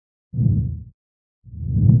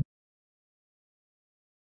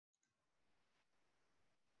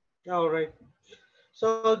All right.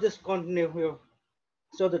 So I'll just continue here.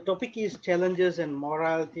 So the topic is challenges and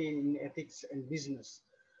morality in ethics and business.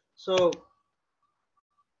 So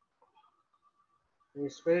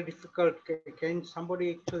it's very difficult. Can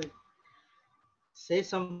somebody actually say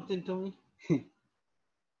something to me?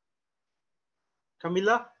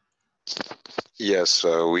 Camilla? Yes,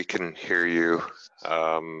 we can hear you.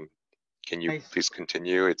 Can you Nice. please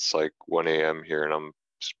continue? It's like 1 a.m. here and I'm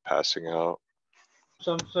just passing out.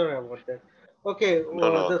 I'm sorry about that. Okay, No,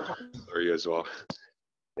 no, the sorry as well.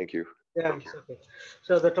 Thank you. yeah, it's okay.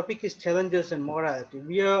 So the topic is challenges and morality.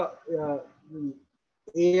 We are the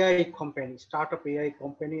AI company, startup AI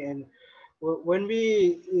company, and when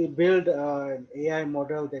we build an AI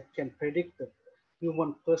model that can predict the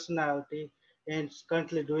human personality, and it's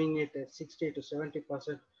currently doing it at 60 to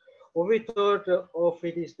 70%, what we thought of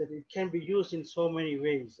it is that it can be used in so many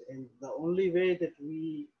ways, and the only way that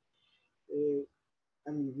we uh,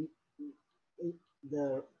 I mean,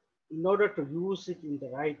 the in order to use it in the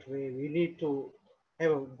right way, we need to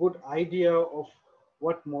have a good idea of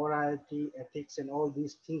what morality, ethics, and all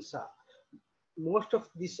these things are. Most of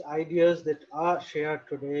these ideas that are shared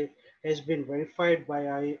today has been verified by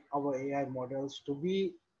our AI models to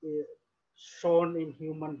be shown in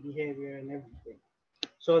human behavior and everything,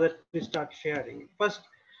 so that we start sharing. First,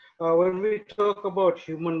 when we talk about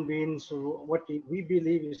human beings, what we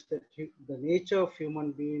believe is that the nature of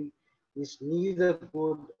human being is neither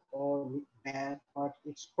good or bad, but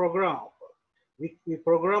it's programmable. We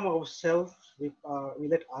program ourselves, we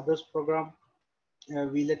let others program,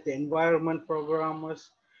 we let the environment program us,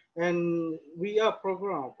 and we are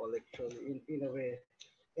programmable actually in a way.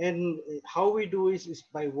 And how we do is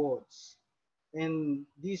by words. And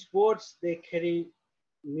these words, they carry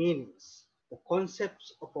meanings. The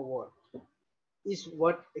concepts of a word is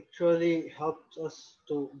what actually helps us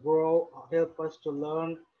to grow, help us to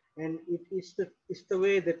learn, and it's the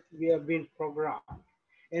way that we have been programmed.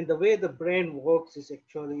 And the way the brain works is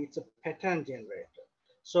actually it's a pattern generator.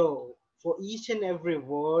 So for each and every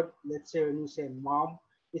word, let's say when you say mom,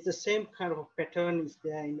 it's the same kind of a pattern is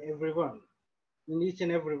there in each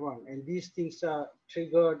and every one. And these things are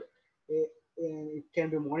triggered, and it can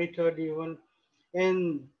be monitored even.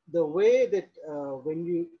 And the way that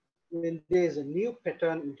when there is a new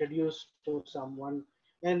pattern introduced to someone,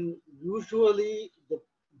 and usually the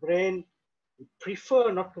brain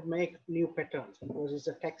prefer not to make new patterns because it's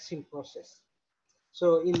a taxing process.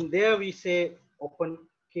 So in there we say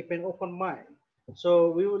keep an open mind.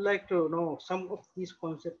 So we would like to know some of these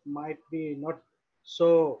concepts might be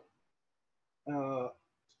so uh,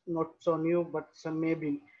 not so new, but some may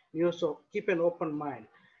be new. So keep an open mind.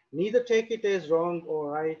 Neither take it as wrong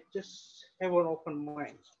or right. Just have an open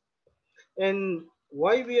mind. And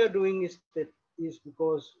why we are doing is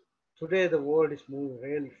because today the world is moving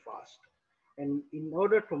really fast. And in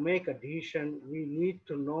order to make a decision, we need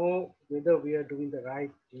to know whether we are doing the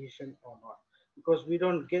right decision or not. Because we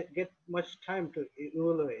don't get much time to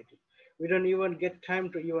evaluate it. We don't even get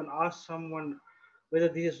time to even ask someone whether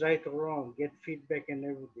this is right or wrong, get feedback and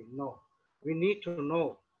everything. No, we need to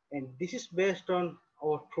know. And this is based on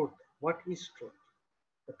our truth. What is truth?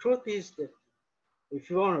 The truth is that if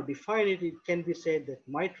you want to define it, it can be said that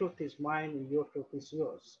my truth is mine and your truth is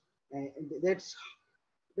yours. And that's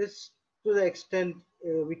to the extent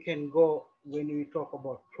we can go when we talk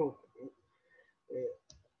about truth. Uh,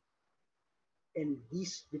 and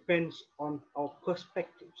this depends on our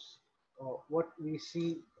perspectives, or what we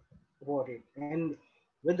see about it. And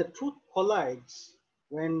when the truth collides,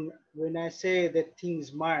 when I say that thing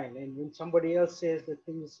is mine, and when somebody else says that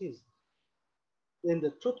thing is his, then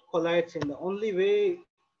the truth collides, and the only way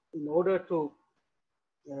in order to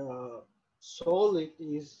uh, solve it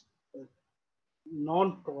is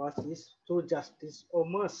known to us is through justice or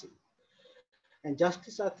mercy. And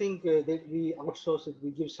justice, I think that we outsource it, we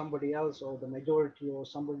give somebody else, or the majority, or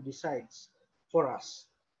somebody decides for us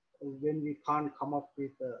when we can't come up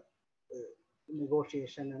with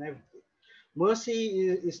negotiation and everything. Mercy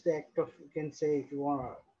is the act of, you can say, if you want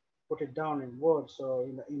to put it down in words or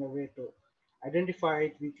in a way to identify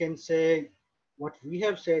it, we can say what we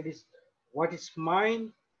have said is what is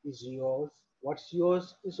mine is yours, what's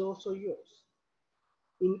yours is also yours.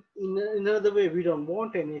 In another way, we don't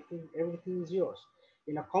want anything, everything is yours.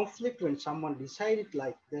 In a conflict, when someone decided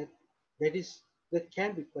like that, that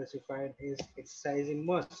can be classified as exercising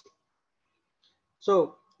mercy.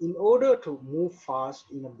 So in order to move fast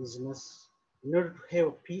in a business, in order to have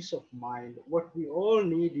a peace of mind, what we all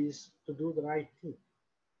need is to do the right thing.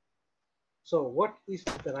 So what is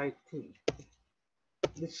the right thing?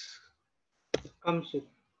 This comes with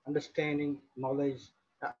understanding, knowledge.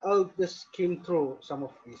 I'll just skim through some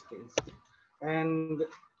of these things. And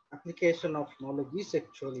application of knowledge is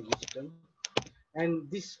actually wisdom. And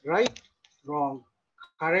this right, wrong,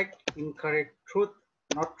 correct, incorrect, truth,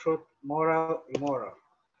 not truth, moral, immoral.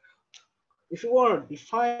 If you want to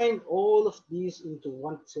define all of these into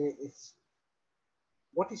one, say it's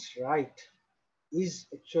what is right is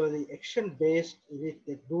actually action based in it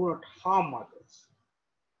that do not harm others.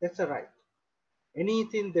 That's a right.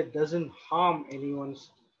 Anything that doesn't harm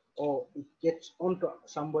anyone's or it gets onto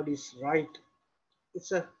somebody's right,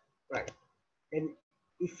 it's a right. And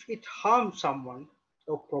if it harms someone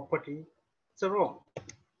or property, it's a wrong.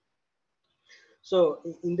 So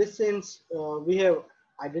in this sense, we have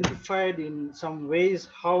identified in some ways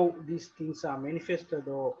how these things are manifested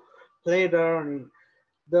or played around in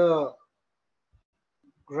the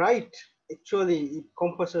right. Actually, it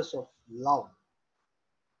compasses of love.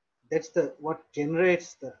 That's the what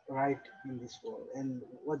generates the right in this world, and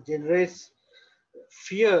what generates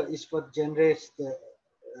fear is what generates the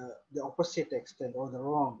opposite extent or the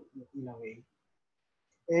wrong in a way.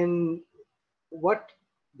 And what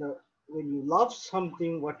the when you love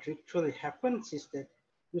something, what actually happens is that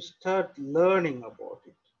you start learning about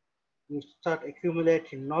it, you start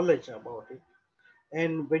accumulating knowledge about it,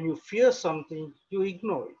 and when you fear something you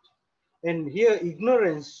ignore it. And here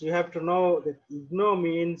ignorance, you have to know that ignore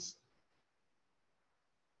means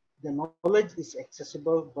the knowledge is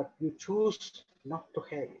accessible but you choose not to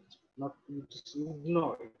have it, not you just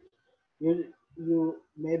ignore it. You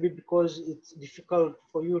maybe because it's difficult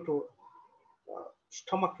for you to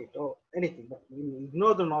stomach it or anything. But when you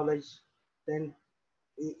ignore the knowledge, then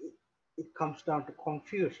it comes down to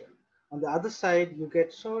confusion. On the other side, you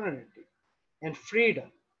get sovereignty and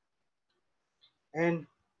freedom. And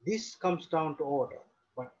this comes down to order.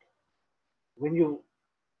 But when you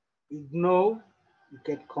ignore, you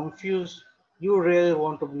get confused, you really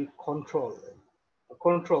want to be controlled, a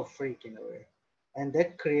control freak in a way. And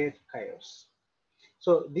that creates chaos.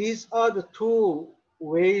 So these are the two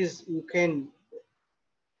ways you can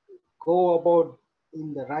go about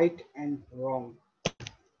in the right and wrong.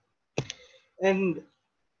 And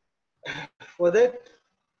for that,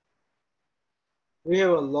 we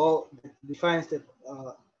have a law that defines that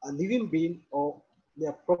a living being or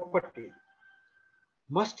their property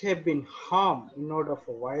must have been harmed in order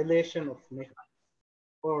for violation of nature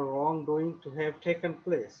or wrongdoing to have taken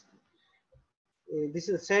place. This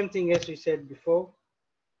is the same thing as we said before.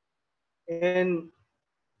 And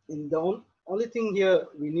in the only thing here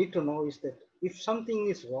we need to know is that if something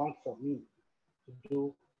is wrong for me to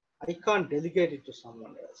do, I can't delegate it to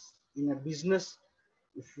someone else. In a business,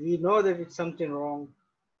 if we know that it's something wrong,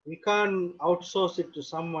 we can't outsource it to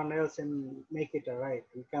someone else and make it a right.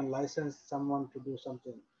 We can license someone to do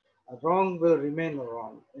something. A wrong will remain a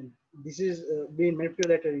wrong. And this is being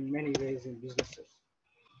manipulated in many ways in businesses.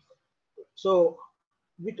 So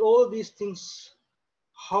with all these things,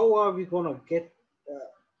 how are we going to get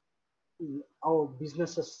our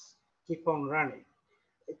businesses keep on running?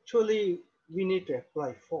 Actually, we need to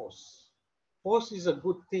apply force. Force is a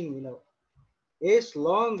good thing, as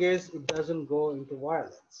long as it doesn't go into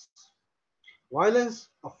violence. Violence,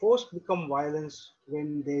 a force become violence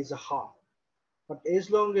when there is a harm. But as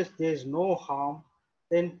long as there is no harm,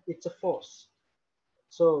 then it's a force.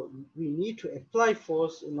 So we need to apply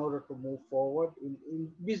force in order to move forward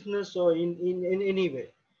in business or in any way.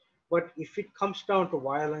 But if it comes down to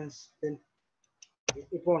violence, then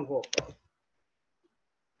it won't work out.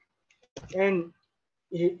 And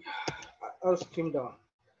I'll skim down.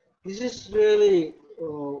 This is really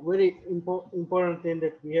very important thing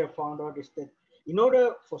that we have found out is that in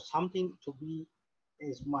order for something to be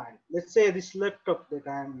as mine, let's say this laptop that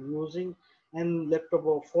I'm using and laptop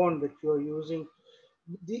or phone that you're using,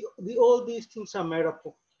 all these things are made up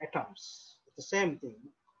of atoms. It's the same thing.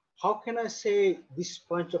 How can I say this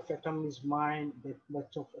bunch of atom is mine, that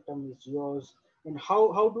bunch of atom is yours, and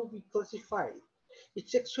how do we classify it?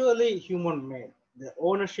 It's actually human made. The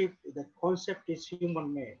ownership, the concept is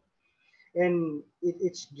human made, and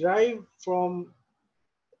it's derived from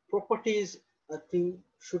properties a thing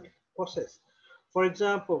should possess. For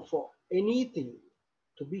example, for anything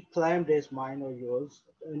to be claimed as mine or yours,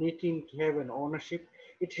 anything to have an ownership,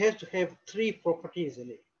 it has to have three properties in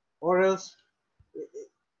it, or else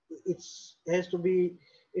it has to be,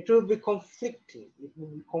 it will be conflicting, it will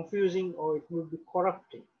be confusing, or it will be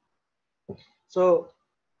corrupting. So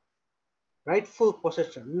rightful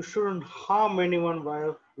possession, you shouldn't harm anyone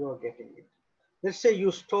while you are getting it. Let's say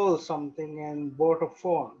you stole something and bought a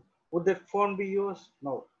phone. Would that phone be yours?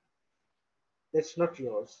 No, that's not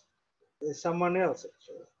yours. someone else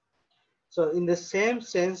actually. So in the same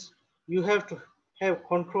sense, you have to have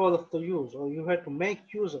control of the use, or you have to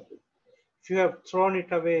make use of it. If you have thrown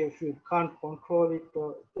it away, if you can't control it,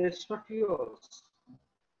 it's not yours.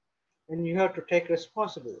 And you have to take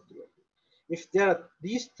responsibility of it. If there are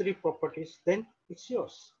these three properties, then it's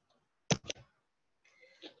yours.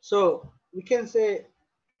 So we can say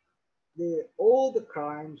all the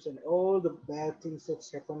crimes and all the bad things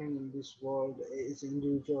that's happening in this world as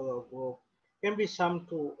individual or group can be summed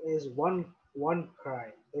to as one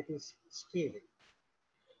crime, that is stealing.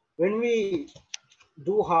 When we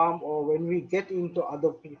do harm or when we get into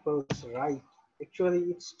other people's right, actually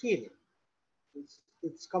it's stealing.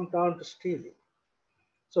 It's come down to stealing.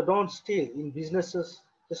 So don't steal in businesses.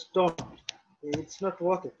 Just don't. It's not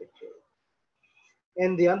worth it actually.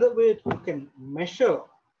 And the other way you can measure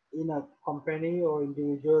in a company or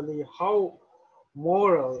individually how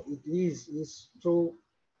moral it is through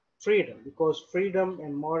freedom, because freedom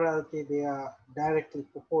and morality, they are directly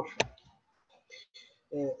proportional.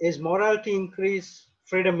 As morality increase,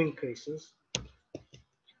 freedom increases.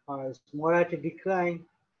 As morality decline,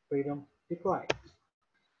 freedom declines.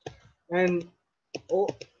 And oh,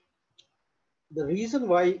 the reason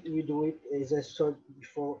why we do it, as I said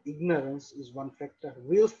before, ignorance is one factor,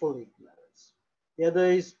 willful ignorance. The other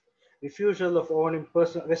is refusal of owning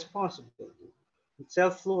personal responsibility,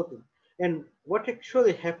 self-loathing. And what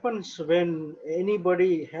actually happens when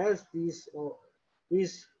anybody has these, or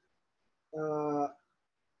is uh,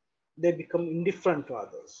 they become indifferent to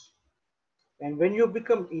others. And when you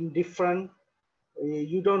become indifferent,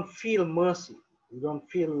 you don't feel mercy, you don't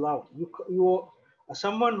feel love. You are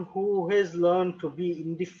someone who has learned to be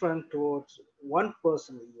indifferent towards one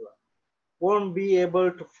person even won't be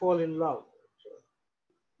able to fall in love.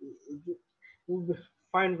 You will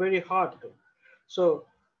find very hard to. So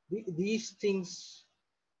these things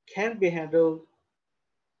can be handled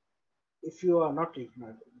if you are not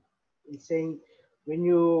ignorant. In saying, when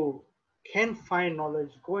you can find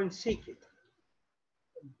knowledge, go and seek it.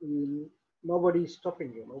 Nobody is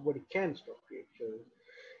stopping you. Nobody can stop you actually.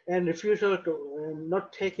 And refusal to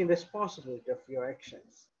not taking responsibility of your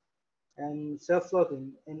actions, and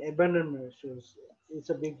self-loathing and abandonment issues. It's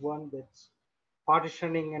a big one. That's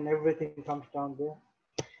partitioning and everything comes down there.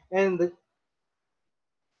 And the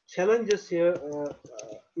challenges here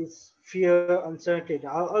is fear, uncertainty.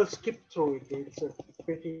 I'll skip through it. It's a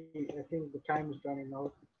pretty, I think the time is running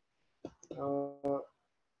out. Uh,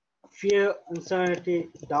 Fear, uncertainty,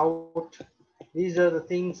 doubt. These are the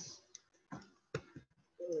things.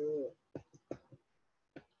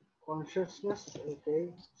 Consciousness, okay.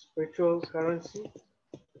 Spiritual currency.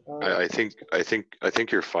 I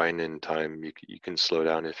think you're fine in time. You can slow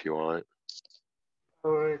down if you want.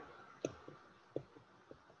 All right.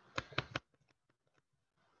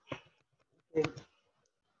 Okay.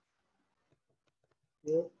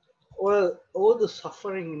 Yeah. Well, all the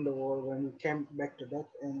suffering in the world, when you came back to that,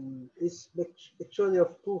 and it's actually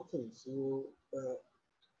of two things. You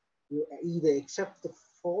either accept the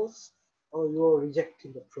false or you're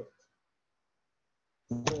rejecting the truth.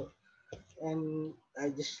 So, and I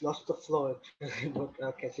just lost the flow actually, but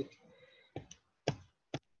I'll catch it.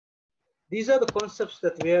 These are the concepts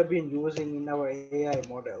that we have been using in our AI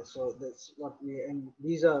model. So that's what and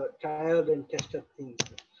these are tried and tested things.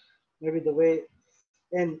 Maybe the way,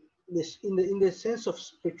 and this in the sense of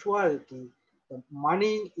spirituality, the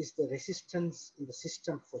money is the resistance in the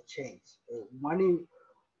system for change. Money,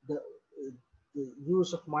 the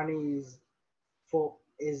use of money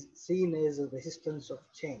is seen as a resistance of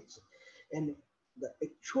change, and the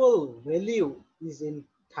actual value is in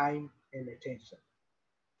time and attention.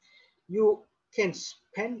 You can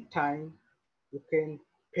spend time, you can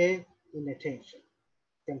pay in attention.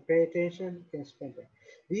 You can pay attention, you can spend time.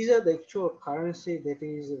 These are the actual currency that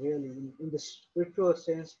is really in the spiritual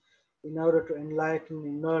sense, in order to enlighten,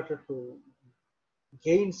 in order to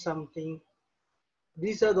gain something.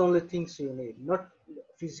 These are the only things you need, not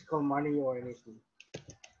physical money or anything.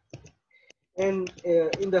 And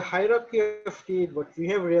in the hierarchy of need, what we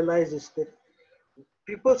have realized is that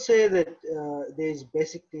people say that there is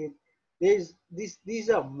basic need. These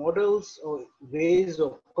are models or ways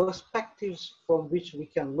or perspectives from which we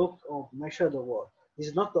can look or measure the world. This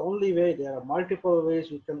is not the only way. There are multiple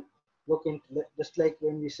ways we can look into it. Just like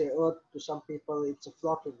when we say earth, to some people it's a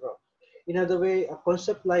floating rock. In other way, a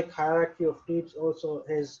concept like hierarchy of needs also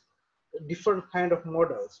has different kind of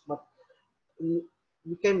models. But we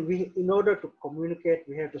in order to communicate,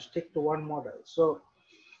 we have to stick to one model. So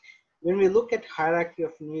when we look at hierarchy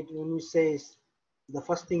of need, when we say the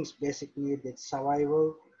first thing is basic need, it's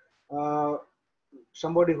survival. Uh,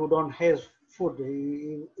 Somebody who don't have food.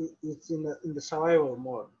 It's in the survival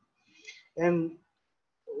mode. And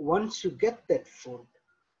once you get that food,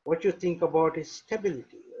 what you think about is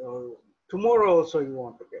stability. Tomorrow also you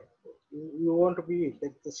want to get food. You want to be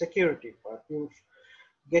the security part. You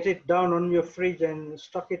get it down on your fridge and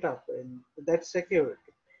stock it up, and that's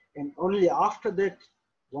security. And only after that,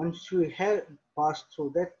 once you have passed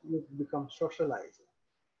through that, you become socializing.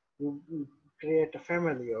 You create a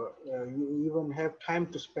family, or you even have time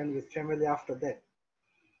to spend with family after that.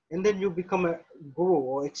 And then you become a guru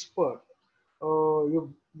or expert, or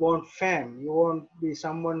you want fame, you want to be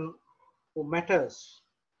someone who matters,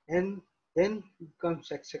 and then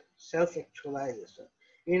comes self-actualization.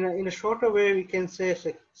 In a shorter way, we can say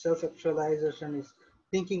self-actualization is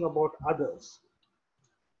thinking about others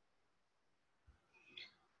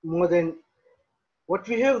more than what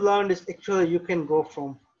we have learned is actually you can go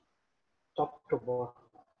from top to bottom.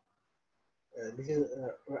 This is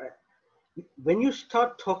right. When you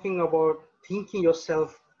start talking about thinking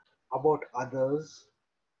yourself about others,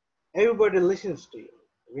 everybody listens to you.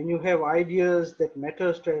 When you have ideas that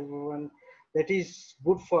matters to everyone, that is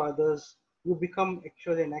good for others, you become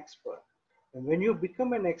actually an expert. And when you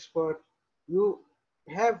become an expert, you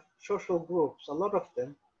have social groups, a lot of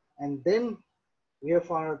them, and then we have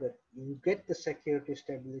found out that you get the security,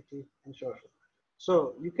 stability, and social.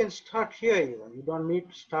 So you can start here even. You don't need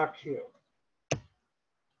to start here.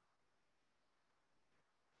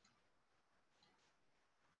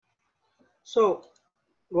 So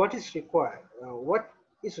what is required? What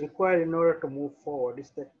is required in order to move forward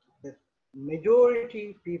is that the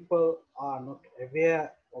majority people are not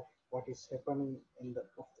aware of what is happening in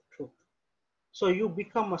of the truth. So you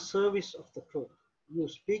become a service of the truth. You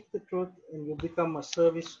speak the truth and you become a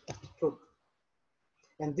service of the truth.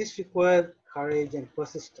 And this requires courage and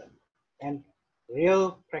persistence and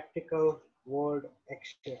real practical world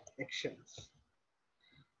actions.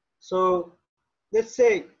 So let's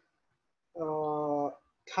say uh,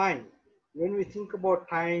 time. When we think about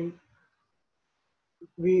time,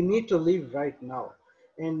 we need to live right now.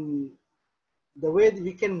 And the way that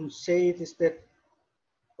we can say it is that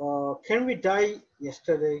can we die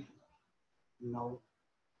yesterday? No.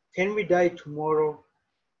 Can we die tomorrow?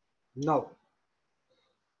 No.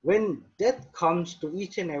 When death comes to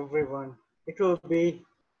each and everyone, it will be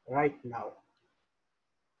right now.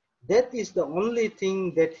 Death is the only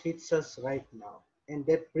thing that hits us right now, and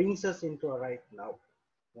that brings us into a right now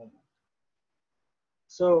moment.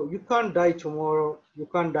 So you can't die tomorrow, you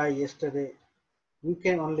can't die yesterday, you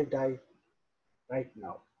can only die right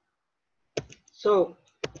now. So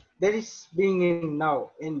that is being in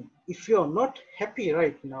now. And if you're not happy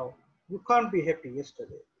right now, you can't be happy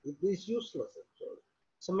yesterday. It is useless actually.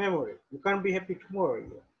 It's a memory. You can't be happy tomorrow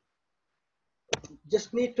either. You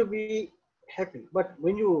just need to be happy. But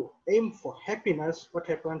when you aim for happiness, what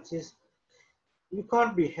happens is you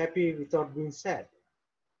can't be happy without being sad.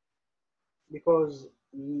 Because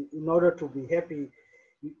in order to be happy,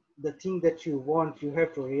 the thing that you want, you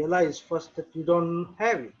have to realize first that you don't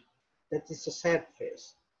have it. That is a sad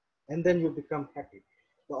phase. And then you become happy.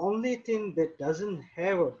 The only thing that doesn't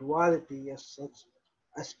have a duality as such,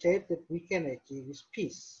 a state that we can achieve is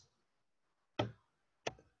peace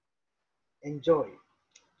and joy.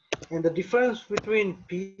 And the difference between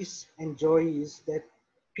peace and joy is that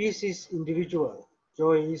peace is individual,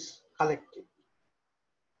 joy is collective.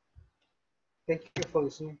 Thank you for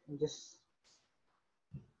listening. Just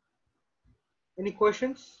any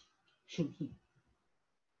questions?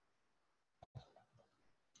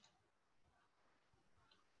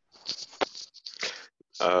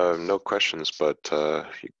 No questions, but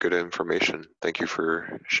good information. Thank you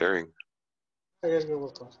for sharing. Yeah, you're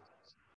welcome.